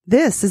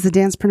This is the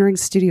Dancepreneuring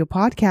Studio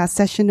podcast,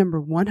 session number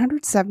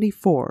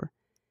 174,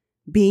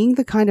 Being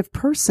the Kind of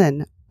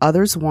Person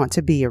Others Want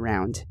to Be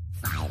Around.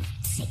 5,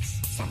 6,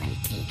 7, 8.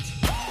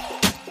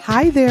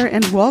 Hi there,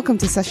 and welcome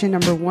to session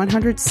number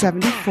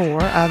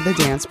 174 of the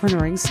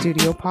Dancepreneuring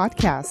Studio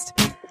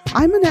podcast.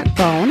 I'm Annette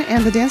Bone,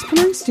 and the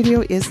Dancepreneuring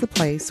Studio is the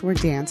place where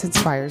dance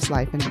inspires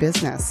life and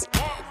business.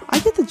 I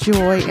get the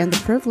joy and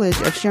the privilege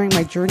of sharing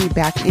my journey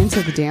back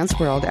into the dance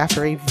world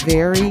after a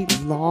very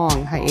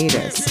long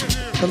hiatus.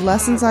 The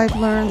lessons I've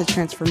learned, the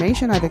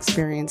transformation I've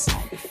experienced,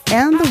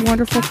 and the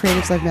wonderful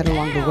creatives I've met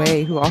along the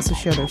way who also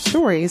share their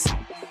stories,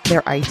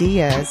 their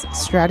ideas,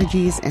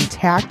 strategies, and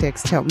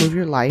tactics to help move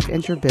your life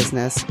and your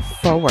business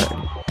forward.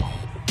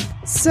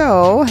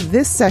 So,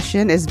 this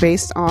session is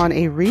based on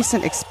a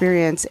recent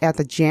experience at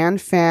the Jan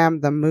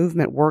Fam, the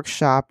Movement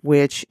Workshop,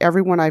 which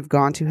everyone I've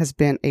gone to has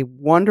been a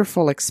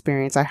wonderful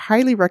experience. I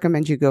highly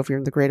recommend you go if you're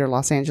in the greater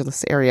Los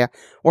Angeles area,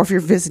 or if you're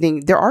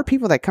visiting. There are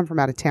people that come from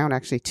out of town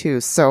actually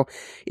too, so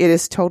it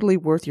is totally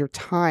worth your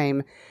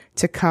time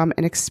to come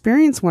and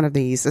experience one of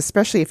these,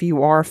 especially if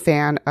you are a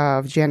fan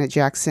of Janet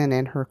Jackson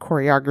and her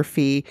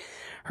choreography,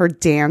 her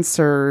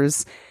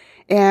dancers,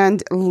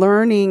 and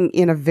learning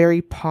in a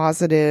very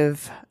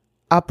positive,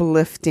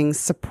 uplifting,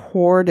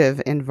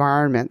 supportive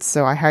environment.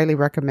 So I highly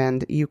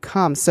recommend you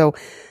come. So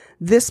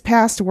this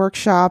past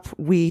workshop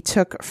we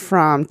took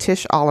from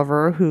Tish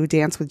Oliver, who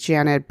danced with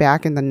Janet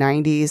back in the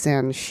 90s.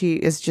 And she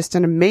is just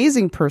an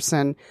amazing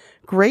person.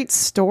 Great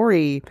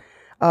story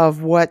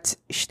of what's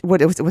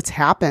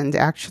happened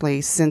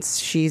actually since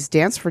she's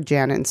danced for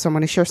Janet. And so I'm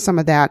going to share some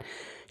of that.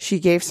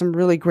 She gave some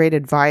really great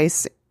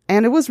advice.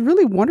 And it was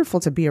really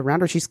wonderful to be around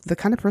her. She's the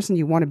kind of person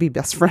you want to be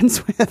best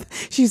friends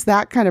with. She's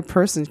that kind of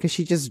person because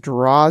she just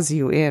draws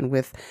you in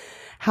with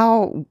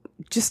how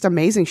just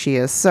amazing she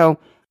is. So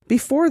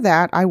before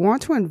that, I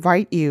want to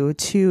invite you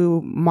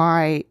to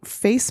my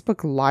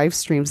Facebook live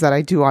streams that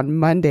I do on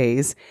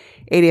Mondays,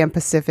 8 a.m.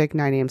 Pacific,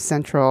 9 a.m.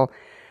 Central,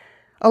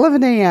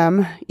 11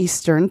 a.m.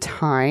 Eastern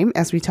time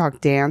as we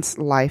talk dance,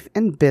 life,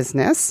 and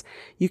business.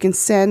 You can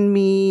send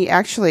me,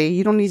 actually,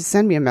 you don't need to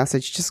send me a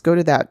message. Just go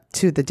to the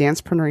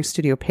Dancepreneuring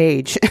Studio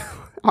page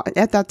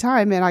at that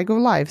time and I go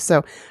live.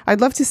 So I'd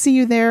love to see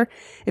you there.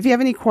 If you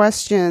have any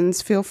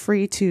questions, feel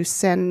free to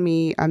send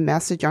me a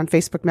message on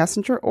Facebook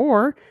Messenger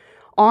or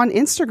on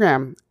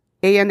Instagram,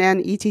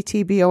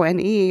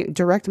 ANNETTBONE,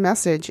 direct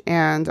message,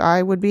 and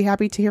I would be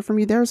happy to hear from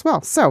you there as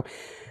well. So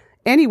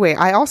anyway,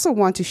 I also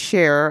want to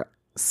share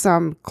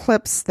some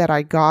clips that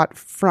I got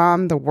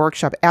from the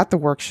workshop,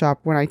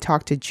 when I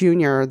talked to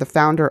Junior, the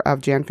founder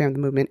of Jan Fam the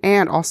Movement,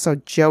 and also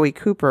Joey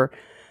Cooper,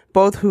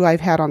 both who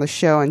I've had on the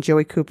show. And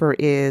Joey Cooper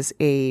is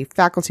a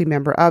faculty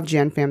member of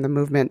Jan Fam the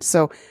Movement.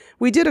 So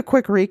we did a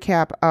quick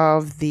recap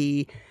of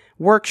the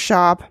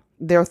workshop,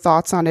 their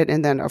thoughts on it,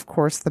 and then, of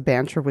course, the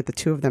banter with the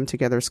two of them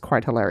together is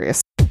quite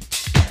hilarious.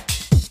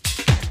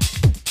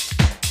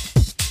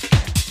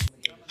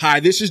 Hi,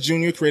 this is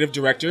Junior, creative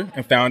director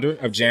and founder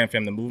of Jan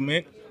Fam the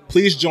Movement.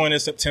 Please join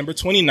us September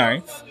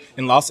 29th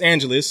in Los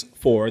Angeles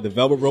for the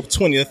Velvet Rope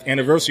 20th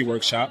Anniversary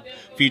Workshop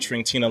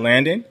featuring Tina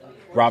Landon,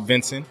 Rob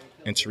Vincent,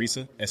 and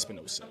Teresa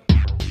Espinosa.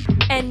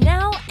 And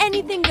now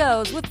anything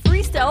goes with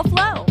Freestyle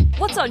Flow.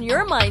 What's on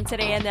your mind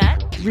today,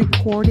 Annette?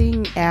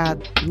 Recording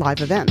at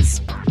live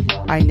events.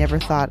 I never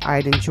thought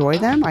I'd enjoy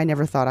them. I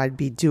never thought I'd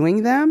be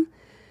doing them.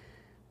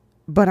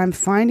 But I'm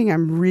finding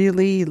I'm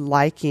really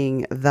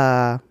liking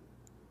the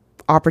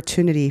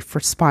opportunity for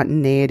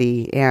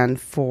spontaneity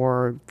and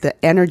for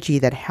the energy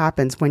that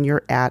happens when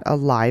you're at a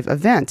live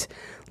event,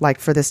 like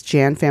for this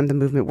Jan Fam the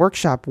Movement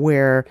workshop,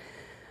 where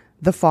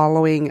the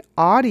following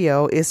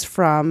audio is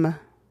from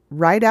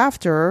right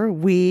after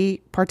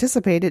we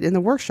participated in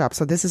the workshop.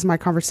 So this is my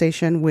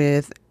conversation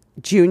with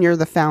Junior,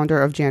 the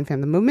founder of Jan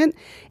Fam the Movement,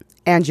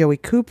 and Joey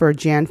Cooper,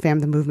 Jan Fam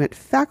the Movement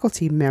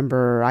faculty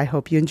member. I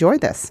hope you enjoy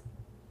this.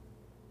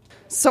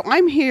 So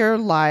I'm here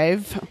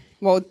live.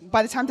 Well,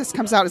 by the time this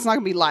comes out, it's not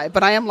going to be live,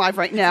 but I am live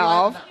right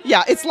now.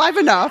 Yeah, it's live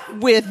enough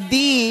with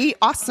the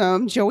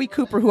awesome Joey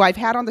Cooper, who I've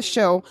had on the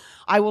show.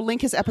 I will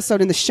link his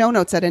episode in the show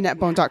notes at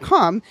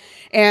AnnetteBone.com.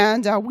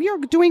 And we are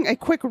doing a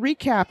quick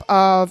recap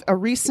of a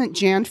recent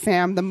Jan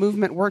Fam, the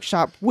Movement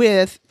workshop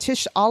with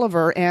Tish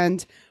Oliver.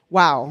 And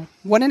wow,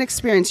 what an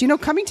experience. You know,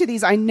 coming to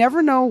these, I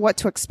never know what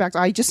to expect.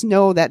 I just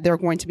know that they're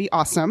going to be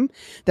awesome,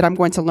 that I'm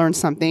going to learn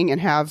something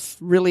and have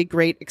really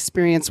great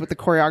experience with the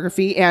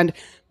choreography. And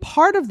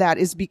part of that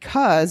is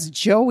because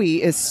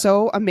Joey is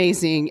so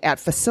amazing at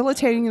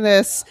facilitating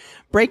this,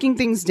 breaking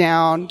things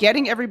down,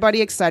 getting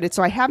everybody excited.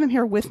 So I have him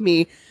here with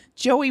me.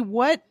 Joey,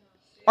 what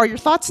are your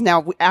thoughts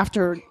now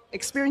after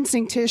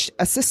experiencing Tish,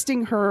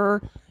 assisting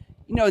her,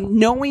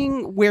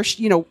 knowing where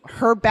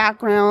her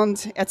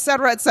background, et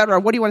cetera, et cetera.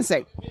 What do you want to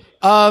say?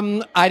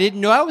 I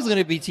didn't know I was going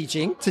to be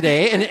teaching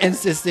today and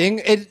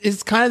insisting.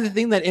 It's kind of the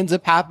thing that ends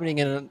up happening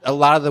in a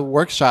lot of the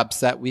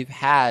workshops that we've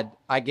had.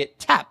 I get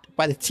tapped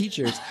by the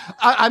teachers.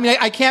 I mean,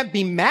 I can't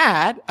be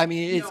mad. I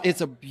mean,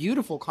 it's a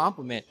beautiful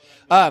compliment.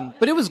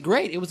 But it was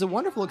great. It was a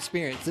wonderful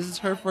experience. This is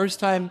her first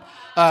time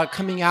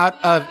coming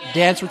out of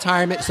dance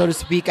retirement, so to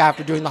speak,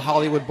 after doing the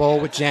Hollywood Bowl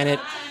with Janet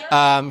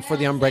for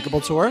the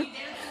Unbreakable tour.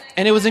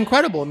 And it was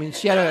incredible. I mean,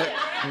 she had a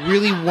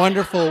really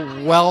wonderful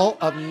well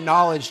of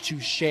knowledge to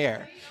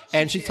share.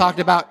 And she talked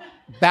about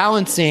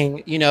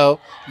balancing, your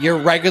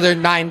regular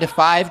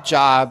 9-to-5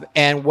 job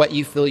and what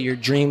you feel your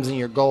dreams and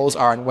your goals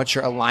are and what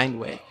you're aligned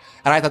with.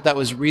 And I thought that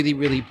was really,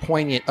 really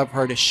poignant of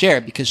her to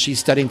share because she's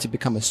studying to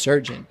become a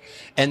surgeon.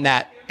 And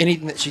that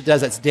anything that she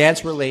does that's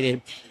dance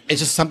related is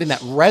just something that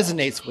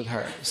resonates with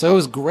her. So it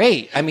was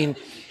great. I mean,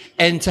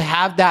 and to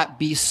have that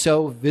be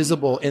so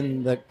visible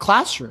in the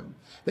classroom,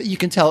 that you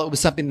can tell it was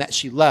something that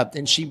she loved.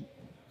 And she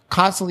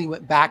constantly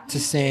went back to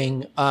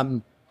saying,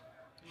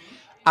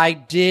 I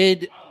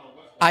did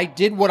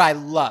what I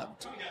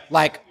loved.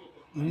 Like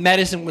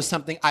medicine was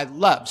something I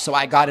loved. So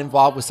I got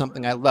involved with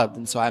something I loved.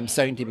 And so I'm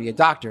studying to be a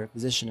doctor, a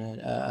physician.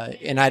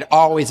 And I'd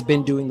always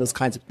been doing those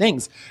kinds of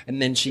things.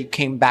 And then she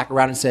came back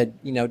around and said,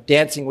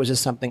 dancing was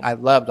just something I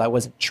loved. I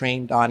wasn't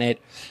trained on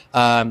it.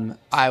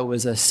 I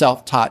was a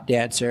self-taught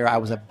dancer. I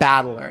was a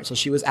battler. So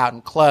she was out in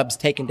clubs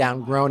taking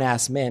down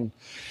grown-ass men.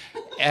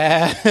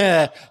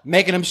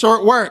 Making them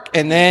short work.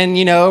 And then,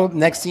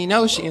 next thing you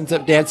know, she ends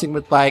up dancing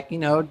with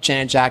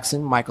Janet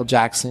Jackson, Michael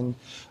Jackson,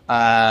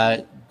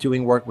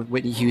 doing work with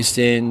Whitney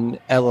Houston,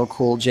 LL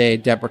Cool J,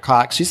 Deborah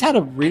Cox. She's had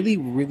a really,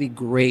 really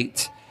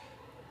great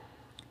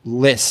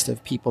list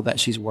of people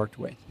that she's worked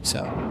with.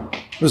 So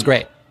it was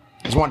great.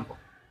 It was wonderful.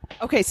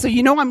 Okay, so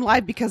I'm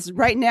live because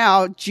right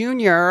now,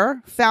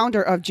 Junior,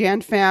 founder of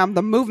Jan Fam,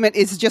 the movement,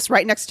 is just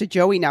right next to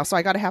Joey now. So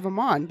I got to have him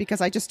on because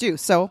I just do.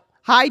 So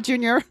hi,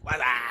 Junior.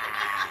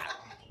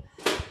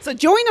 So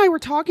Joey and I were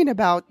talking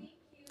about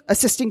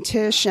assisting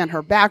Tish and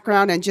her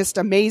background and just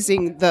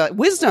amazing the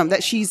wisdom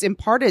that she's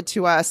imparted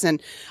to us.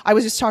 And I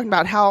was just talking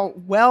about how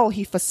well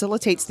he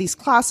facilitates these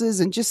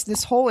classes and just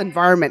this whole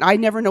environment. I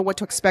never know what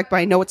to expect, but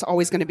I know it's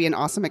always going to be an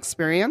awesome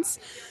experience.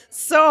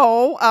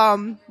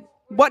 So,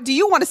 what do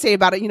you want to say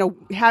about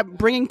it?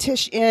 Bringing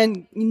Tish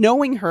in,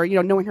 knowing her,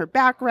 knowing her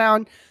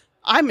background.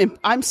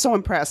 I'm so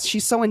impressed.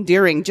 She's so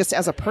endearing just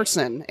as a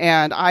person.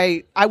 And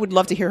I would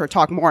love to hear her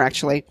talk more,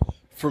 actually.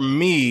 For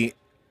me,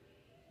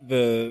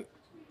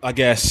 I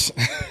guess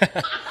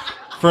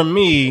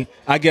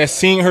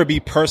seeing her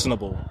be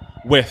personable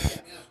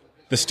with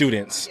the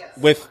students,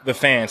 with the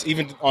fans,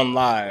 even on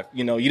live,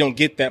 you don't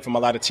get that from a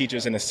lot of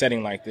teachers in a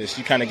setting like this.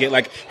 You kind of get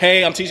like,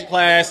 hey, I'm teaching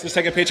class, let's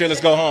take a picture,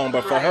 let's go home.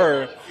 But for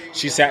her,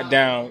 she sat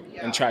down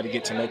and tried to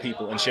get to know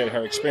people and share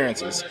her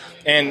experiences.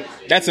 And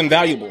that's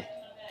invaluable.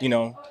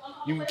 You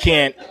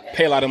can't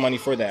pay a lot of money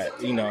for that,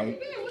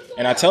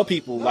 And I tell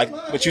people,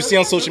 what you see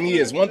on social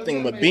media is one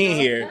thing, but being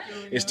here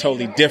is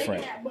totally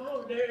different.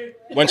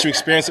 Once you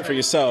experience it for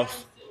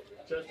yourself,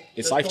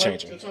 it's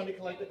life-changing.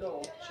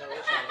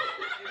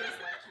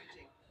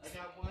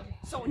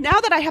 So now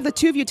that I have the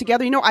two of you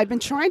together, I've been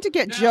trying to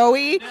get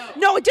Joey.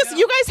 No,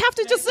 you guys have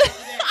to just,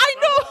 I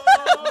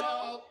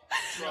know.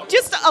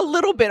 Just a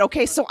little bit.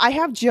 Okay, so I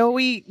have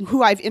Joey,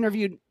 who I've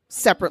interviewed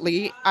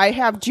separately. I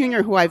have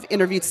Junior, who I've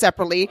interviewed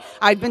separately.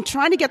 I've been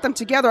trying to get them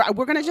together.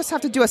 We're going to just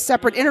have to do a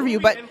separate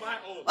interview, but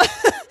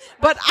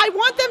I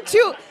want them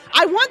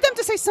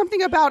to say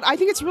something about, I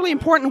think it's really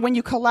important when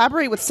you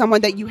collaborate with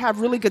someone that you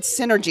have really good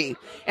synergy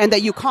and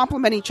that you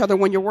complement each other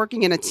when you're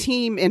working in a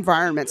team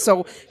environment.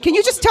 So can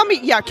you just tell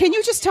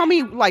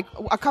me like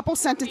a couple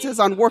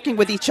sentences on working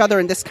with each other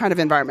in this kind of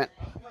environment?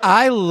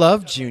 I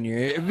love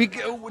Junior.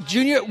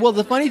 Well,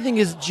 the funny thing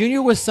is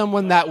Junior was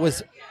someone that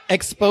was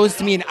exposed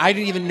to me and I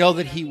didn't even know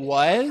that he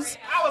was.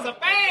 I was a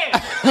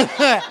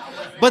fan.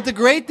 But the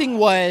great thing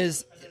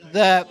was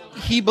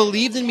he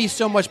believed in me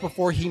so much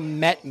before he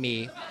met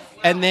me.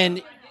 And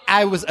then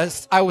I was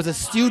a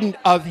student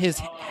of his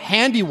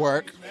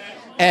handiwork,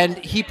 and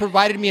he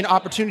provided me an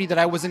opportunity that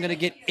I wasn't going to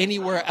get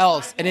anywhere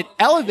else, and it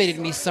elevated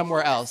me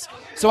somewhere else.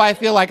 So I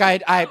feel like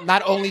I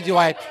not only do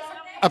I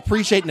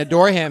appreciate and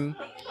adore him,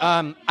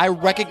 I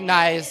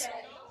recognize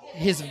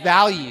his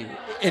value,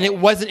 and it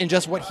wasn't in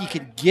just what he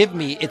could give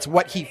me; it's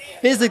what he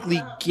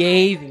physically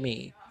gave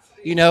me.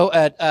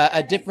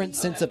 A different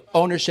sense of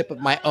ownership of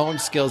my own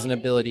skills and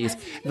abilities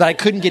that I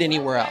couldn't get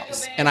anywhere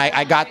else. And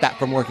I got that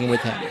from working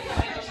with him.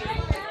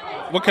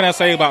 What can I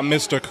say about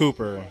Mr.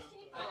 Cooper?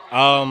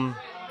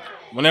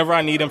 Whenever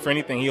I need him for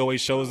anything, he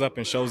always shows up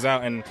and shows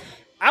out. And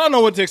I don't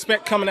know what to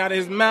expect coming out of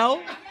his mouth.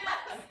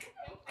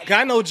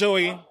 I know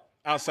Joey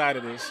outside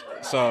of this,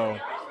 so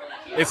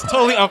it's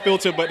totally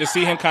unfiltered, but to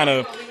see him kind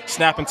of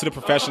snap into the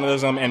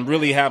professionalism and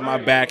really have my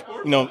back,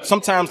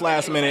 sometimes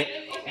last minute,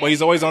 but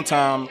he's always on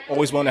time,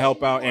 always willing to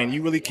help out, and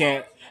you really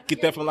can't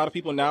get that from a lot of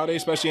people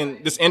nowadays, especially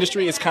in this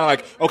industry. It's kind of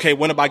like, okay,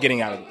 when am I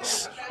getting out of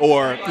this?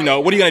 Or, what are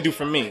you going to do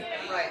for me?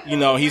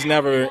 he's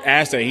never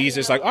asked that. He's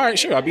just like, all right,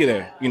 sure, I'll be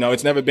there.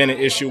 It's never been an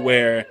issue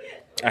where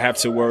I have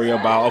to worry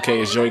about, okay,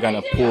 is Joey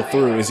going to pull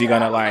through? Is he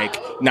going to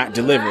not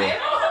deliver?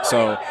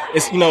 So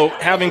it's,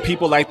 having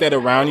people like that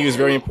around you is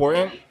very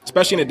important,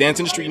 especially in the dance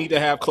industry. You need to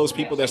have close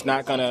people that's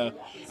not going to,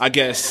 I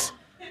guess,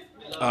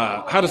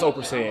 how does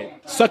Oprah say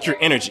it? Suck your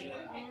energy.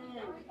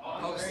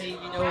 Oh, see, you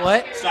know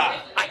what? Stop.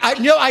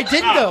 No, I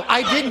didn't Stop. though.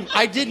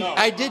 I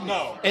didn't.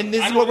 No. And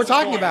this I is know what we're this is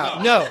talking going.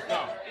 about. No.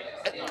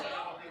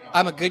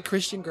 I'm a good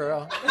Christian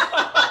girl.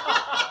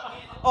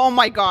 Oh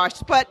my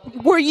gosh.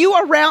 But were you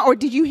around, or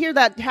did you hear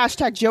that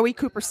hashtag Joey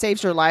Cooper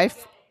saves your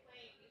life?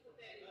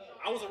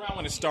 I was around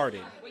when it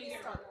started.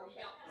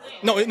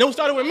 No, it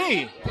started with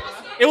me.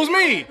 It was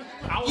me.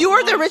 You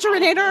were the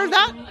originator of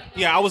that?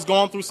 Yeah, I was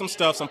going through some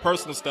stuff, some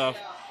personal stuff,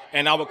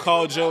 and I would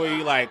call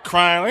Joey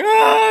crying,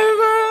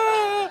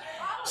 ah.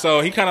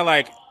 So he kind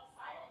of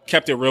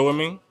kept it real with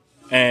me,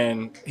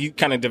 and he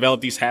kind of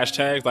developed these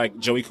hashtags like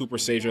Joey Cooper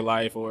saves your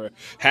life or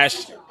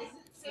hashtag.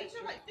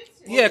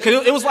 Yeah,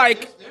 because it was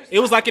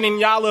like an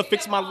Inyala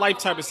fix my life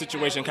type of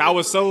situation. 'Cause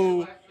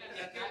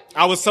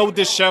I was so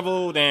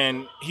disheveled,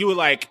 and he would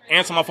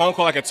answer my phone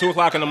call at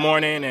 2:00 in the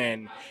morning,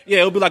 and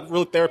yeah, it would be a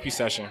real therapy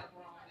session,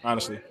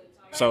 honestly.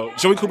 So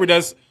Joey Cooper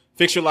does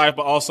fix your life,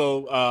 but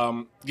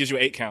also gives you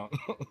an 8 count.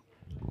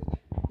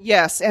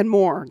 Yes, and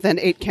more than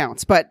 8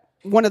 counts. But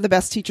one of the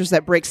best teachers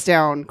that breaks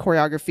down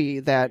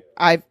choreography that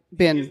I've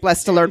been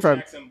blessed to learn from.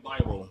 Jackson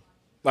Bible.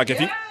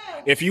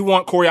 If you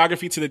want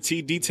choreography to the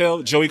T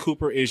detail, Joey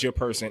Cooper is your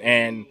person.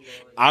 And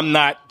I'm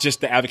not just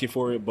the advocate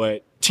for it,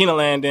 but Tina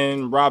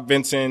Landon, Rob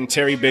Vinson,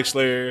 Terry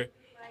Bixler.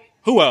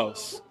 Who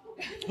else?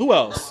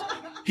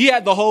 He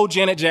had the whole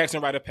Janet Jackson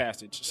rite of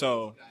passage.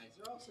 So,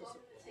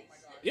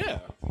 yeah.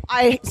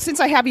 Since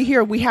I have you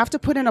here, we have to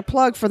put in a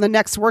plug for the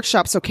next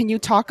workshop. So can you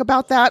talk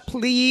about that,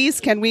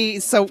 please? Can we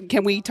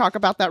talk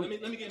about that? Let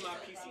me get my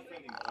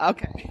PC.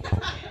 Okay.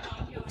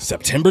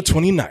 September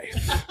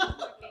 29th.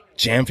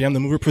 Jam Fam the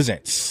Mover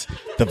presents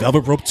the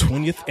Velvet Rope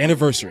 20th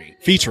anniversary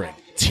featuring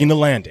Tina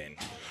Landon,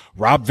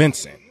 Rob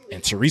Vinson,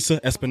 and Teresa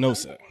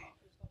Espinosa.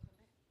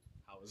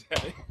 How was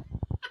that?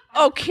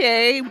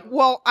 Okay,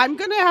 well, I'm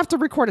going to have to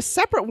record a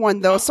separate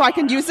one, though, so I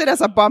can use it as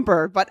a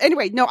bumper. But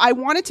anyway, no, I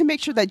wanted to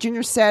make sure that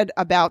Junior said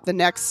about the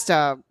next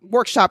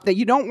workshop that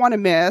you don't want to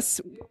miss.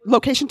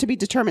 Location to be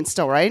determined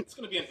still, right? It's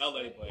going to be in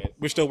LA, but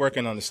we're still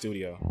working on the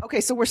studio. Okay,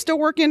 so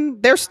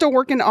they're still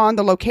working on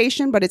the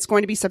location, but it's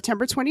going to be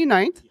September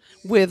 29th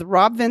with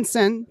Rob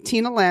Vinson,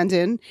 Tina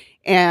Landon,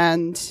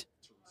 and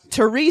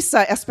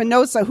Teresa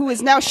Espinosa, who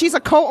is now, she's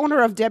a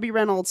co-owner of Debbie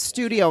Reynolds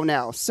Studio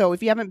now. So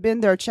if you haven't been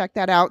there, check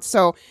that out.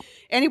 So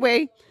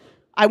anyway,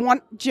 I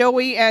want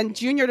Joey and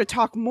Junior to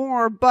talk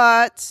more,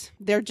 but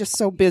they're just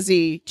so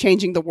busy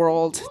changing the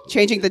world,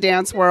 changing the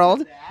dance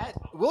world.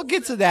 We'll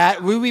get to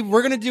that. We're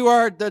going to do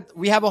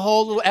we have a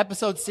whole little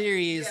episode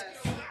series.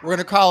 We're going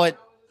to call it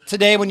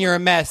Today When You're a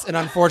Mess. And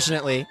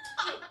unfortunately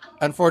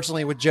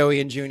with Joey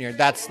and Junior,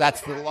 that's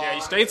the law. Yeah,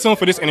 you stay tuned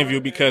for this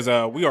interview because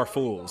we are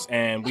fools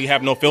and we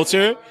have no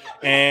filter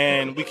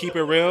and we keep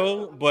it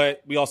real,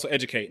 but we also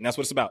educate. And that's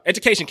what it's about.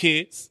 Education,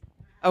 kids.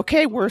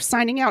 Okay, we're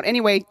signing out.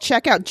 Anyway,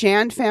 check out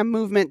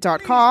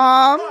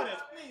janfammovement.com.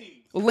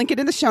 We'll link it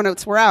in the show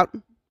notes. We're out.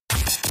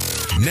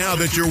 Now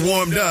that you're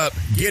warmed up,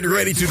 get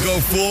ready to go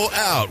full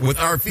out with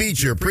our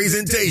feature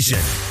presentation.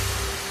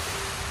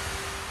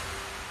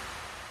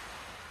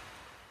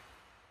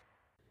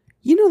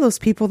 You know those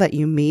people that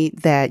you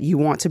meet that you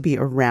want to be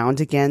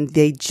around again?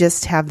 They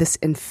just have this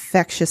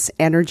infectious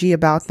energy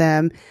about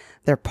them.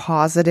 They're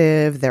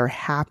positive, they're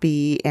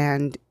happy,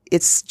 and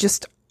it's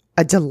just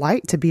a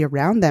delight to be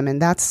around them.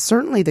 And that's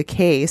certainly the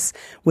case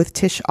with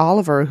Tish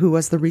Oliver, who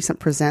was the recent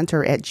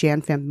presenter at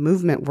Jan Fam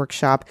Movement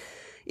Workshop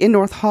in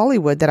North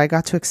Hollywood that I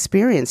got to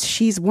experience.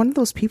 She's one of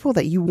those people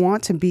that you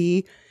want to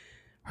be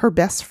her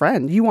best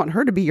friend. You want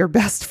her to be your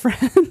best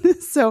friend.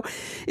 So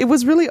it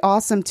was really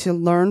awesome to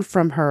learn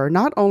from her,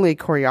 not only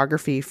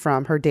choreography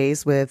from her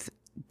days with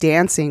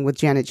dancing with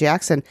Janet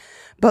Jackson,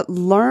 but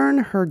learn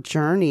her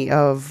journey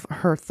of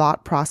her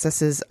thought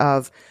processes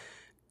of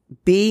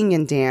being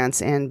in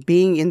dance and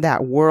being in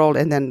that world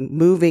and then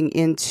moving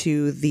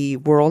into the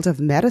world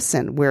of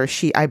medicine where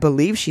I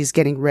believe she's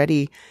getting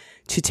ready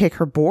to take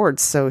her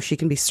boards so she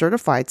can be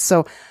certified.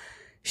 So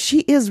she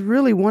is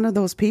really one of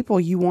those people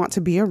you want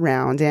to be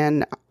around.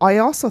 And I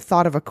also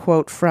thought of a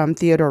quote from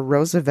Theodore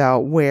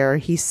Roosevelt where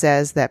he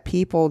says that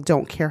people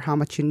don't care how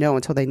much you know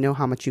until they know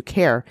how much you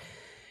care.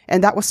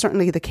 And that was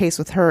certainly the case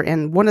with her.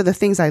 And one of the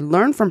things I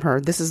learned from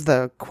her, this is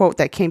the quote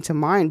that came to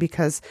mind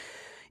because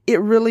it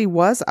really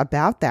was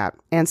about that.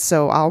 And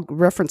so I'll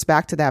reference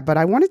back to that. But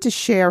I wanted to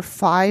share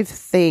 5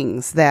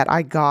 things that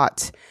I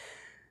got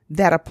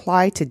that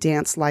apply to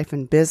dance life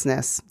and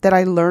business that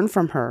I learned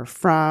from her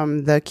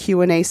from the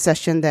Q&A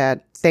session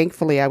that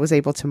thankfully I was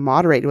able to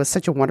moderate. It was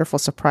such a wonderful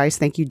surprise.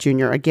 Thank you,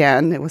 Junior.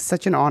 Again, it was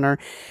such an honor.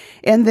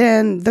 And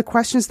then the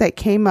questions that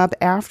came up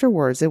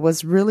afterwards, it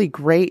was really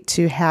great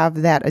to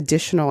have that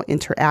additional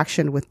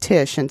interaction with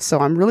Tish. And so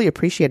I'm really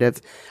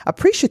appreciative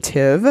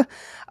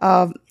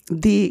of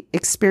the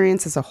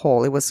experience as a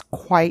whole. It was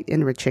quite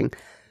enriching.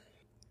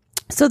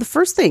 So the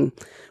first thing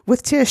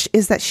with Tish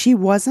is that she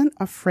wasn't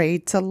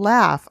afraid to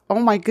laugh. Oh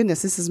my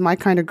goodness, this is my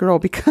kind of girl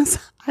because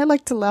I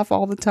like to laugh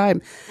all the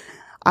time.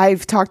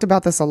 I've talked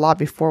about this a lot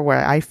before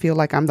where I feel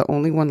like I'm the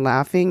only one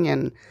laughing,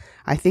 and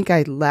I think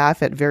I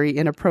laugh at very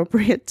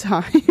inappropriate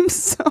times.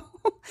 So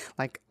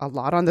like a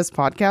lot on this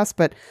podcast,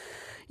 but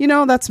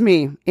that's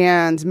me.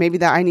 And maybe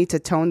that I need to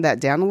tone that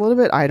down a little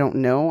bit. I don't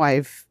know.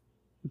 I've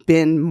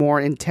been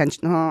more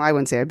intentional. I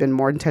wouldn't say I've been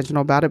more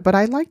intentional about it, but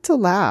I like to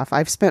laugh.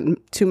 I've spent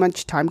too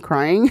much time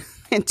crying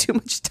and too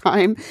much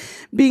time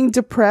being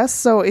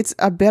depressed. So it's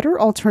a better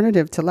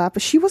alternative to laugh.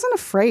 But she wasn't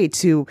afraid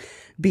to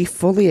be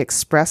fully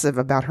expressive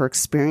about her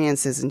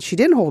experiences, and she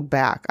didn't hold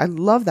back. I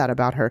love that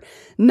about her.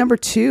 Number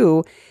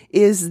 2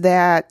 is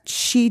that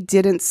she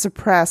didn't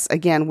suppress,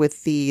 again,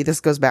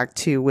 this goes back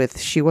to with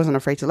she wasn't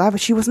afraid to laugh,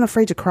 but she wasn't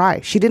afraid to cry.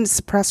 She didn't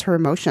suppress her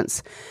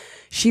emotions.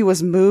 She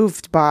was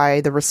moved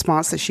by the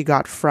response that she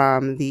got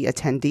from the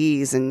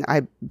attendees. And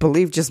I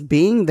believe just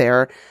being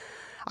there,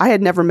 I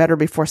had never met her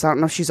before, so I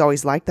don't know if she's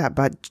always like that,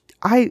 but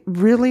I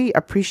really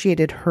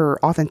appreciated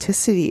her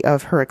authenticity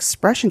of her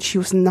expression. She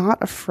was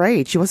not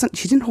afraid. She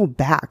didn't hold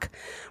back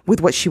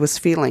with what she was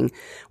feeling,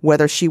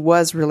 whether she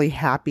was really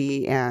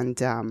happy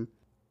and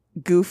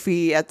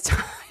goofy at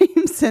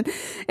times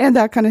and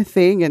that kind of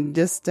thing, and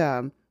just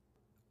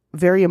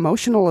very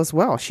emotional as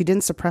well. She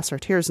didn't suppress her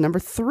tears. Number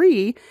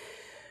 3,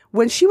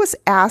 when she was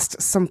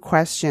asked some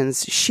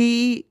questions,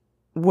 she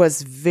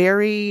was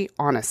very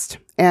honest.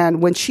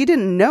 And when she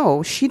didn't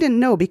know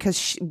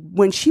because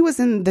when she was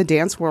in the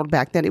dance world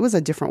back then, it was a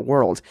different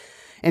world.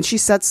 And she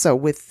said so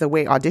with the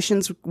way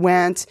auditions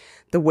went,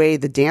 the way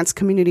the dance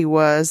community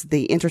was,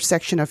 the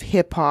intersection of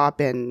hip hop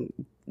and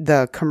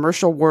the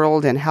commercial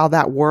world and how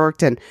that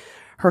worked and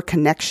her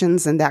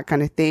connections and that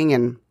kind of thing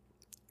and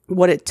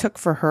what it took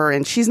for her.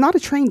 And she's not a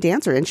trained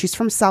dancer, and she's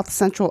from South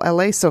Central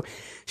LA. So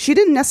she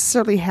didn't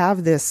necessarily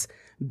have this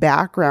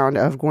background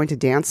of going to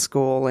dance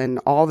school and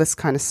all this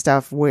kind of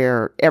stuff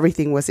where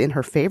everything was in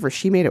her favor.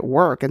 She made it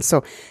work. And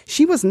so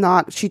she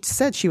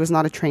said she was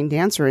not a trained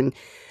dancer,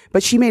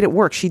 but she made it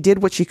work. She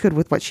did what she could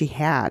with what she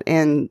had.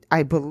 And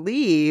I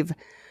believe,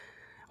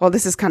 well,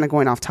 this is kind of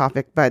going off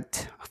topic,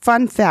 but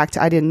fun fact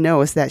I didn't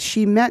know is that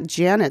she met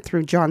Janet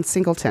through John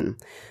Singleton.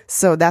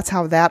 So that's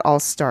how that all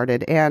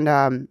started.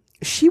 And,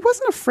 she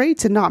wasn't afraid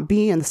to not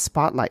be in the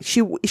spotlight.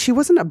 She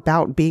wasn't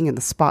about being in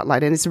the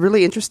spotlight. And it's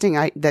really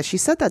interesting that she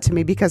said that to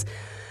me, because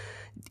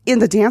in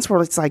the dance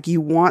world, it's like, you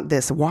want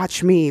this.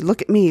 Watch me.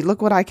 Look at me.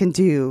 Look what I can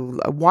do.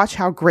 Watch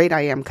how great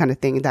I am kind of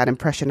thing. That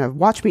impression of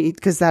watch me,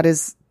 because that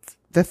is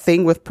the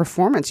thing with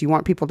performance. You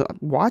want people to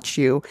watch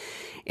you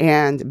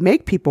and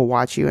make people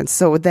watch you. And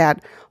so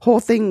that whole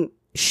thing,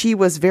 she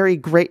was very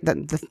great.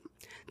 The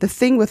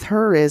thing with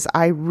her is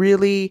I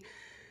really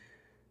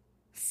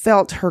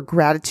felt her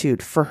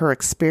gratitude for her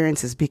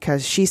experiences,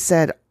 because she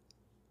said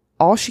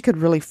all she could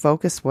really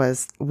focus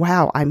was,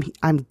 wow,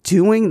 I'm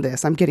doing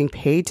this. I'm getting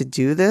paid to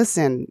do this,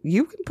 and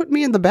you can put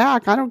me in the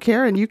back. I don't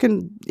care. And you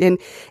can, and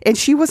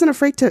she wasn't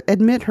afraid to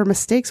admit her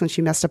mistakes when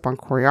she messed up on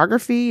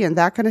choreography and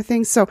that kind of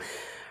thing. So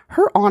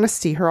her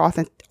honesty, her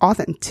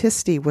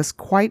authenticity was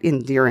quite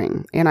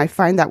endearing. And I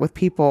find that with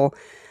people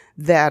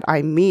that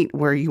I meet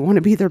where you want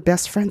to be their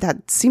best friend,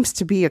 that seems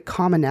to be a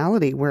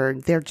commonality where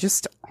they're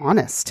just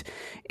honest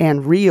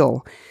and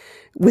real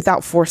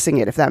without forcing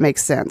it, if that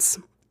makes sense.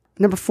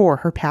 Number 4,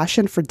 her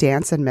passion for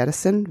dance and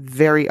medicine,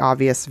 very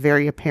obvious,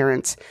 very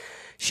apparent.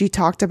 She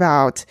talked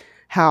about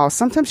how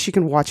sometimes she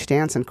can watch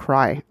dance and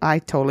cry. I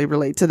totally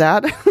relate to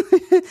that.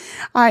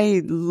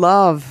 I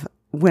love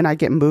when I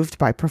get moved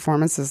by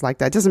performances like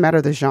that. It doesn't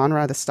matter the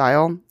genre, the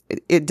style.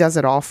 It does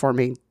it all for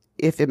me.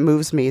 If it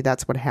moves me,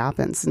 that's what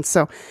happens. And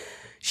so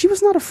she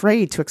was not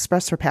afraid to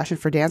express her passion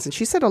for dance. And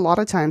she said a lot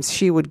of times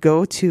she would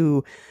go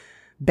to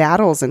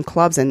battles and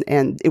clubs, and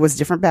it was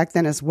different back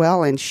then as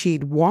well. And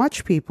she'd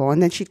watch people,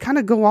 and then she'd kind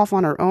of go off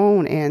on her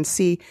own and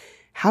see,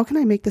 how can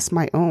I make this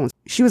my own?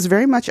 She was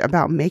very much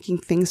about making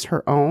things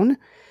her own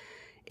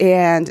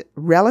and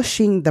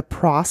relishing the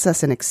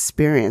process and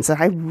experience.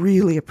 And I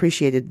really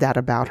appreciated that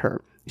about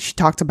her. She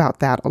talked about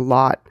that a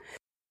lot.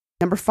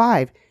 Number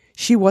 5,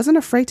 she wasn't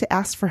afraid to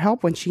ask for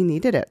help when she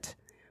needed it.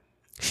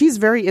 She's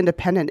very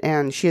independent,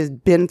 and she has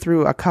been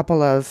through a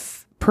couple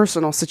of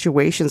personal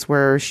situations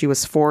where she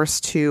was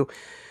forced to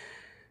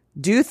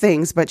do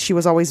things, but she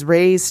was always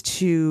raised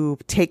to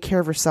take care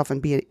of herself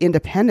and be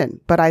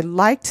independent. But I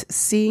liked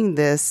seeing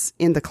this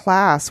in the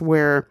class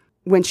where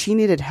when she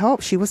needed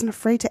help, she wasn't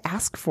afraid to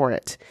ask for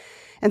it.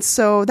 And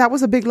so that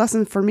was a big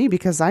lesson for me,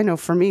 because I know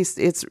for me,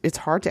 it's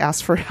hard to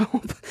ask for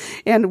help.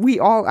 And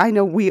I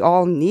know we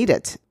all need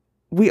it.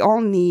 We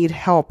all need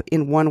help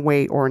in one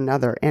way or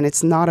another, and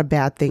it's not a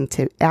bad thing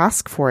to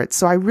ask for it.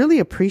 So I really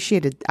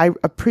appreciated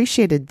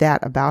that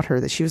about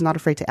her, that she was not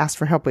afraid to ask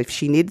for help if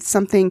she needed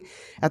something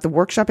at the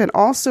workshop, and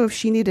also if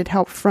she needed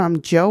help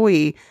from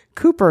Joey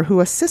Cooper, who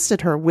assisted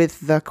her with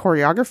the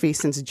choreography,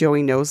 since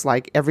Joey knows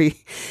like every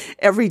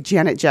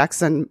Janet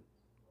Jackson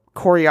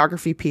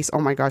choreography piece.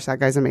 Oh my gosh,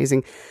 that guy's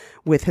amazing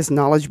with his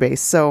knowledge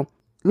base. So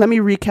let me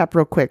recap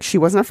real quick. She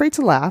wasn't afraid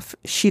to laugh.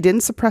 She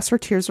didn't suppress her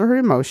tears or her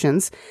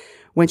emotions.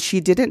 When she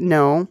didn't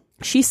know,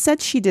 she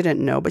said she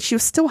didn't know, but she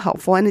was still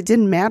helpful, and it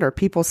didn't matter.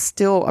 People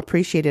still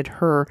appreciated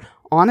her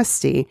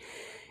honesty.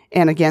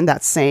 And again,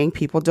 that saying,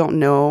 people don't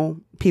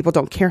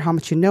care how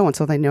much you know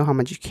until they know how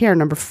much you care.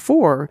 Number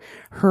 4,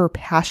 her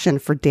passion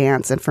for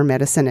dance and for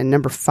medicine. And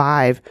number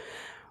 5,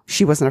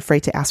 she wasn't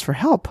afraid to ask for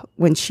help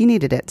when she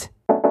needed it.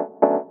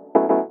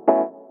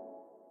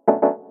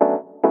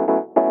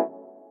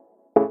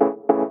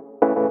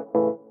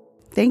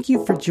 Thank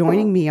you for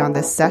joining me on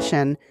this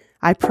session.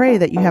 I pray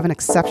that you have an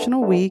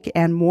exceptional week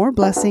and more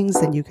blessings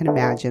than you can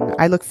imagine.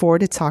 I look forward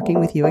to talking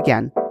with you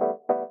again.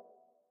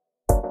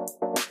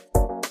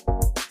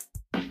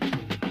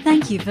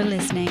 Thank you for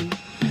listening.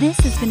 This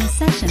has been a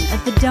session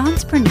of the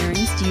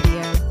Dancepreneuring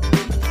Studio.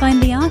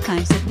 Find the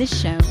archives of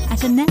this show at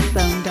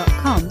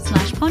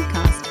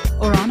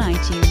AnnetteBone.com/podcast or on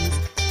iTunes.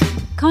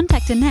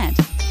 Contact Annette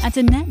at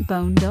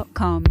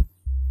AnnetteBone.com.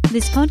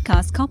 This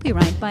podcast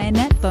copyright by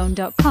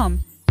AnnetteBone.com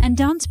and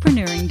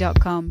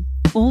Dancepreneuring.com.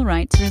 All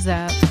rights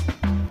reserved.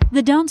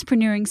 The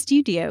Dancepreneuring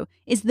Studio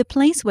is the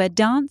place where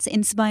dance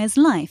inspires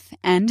life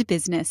and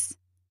business.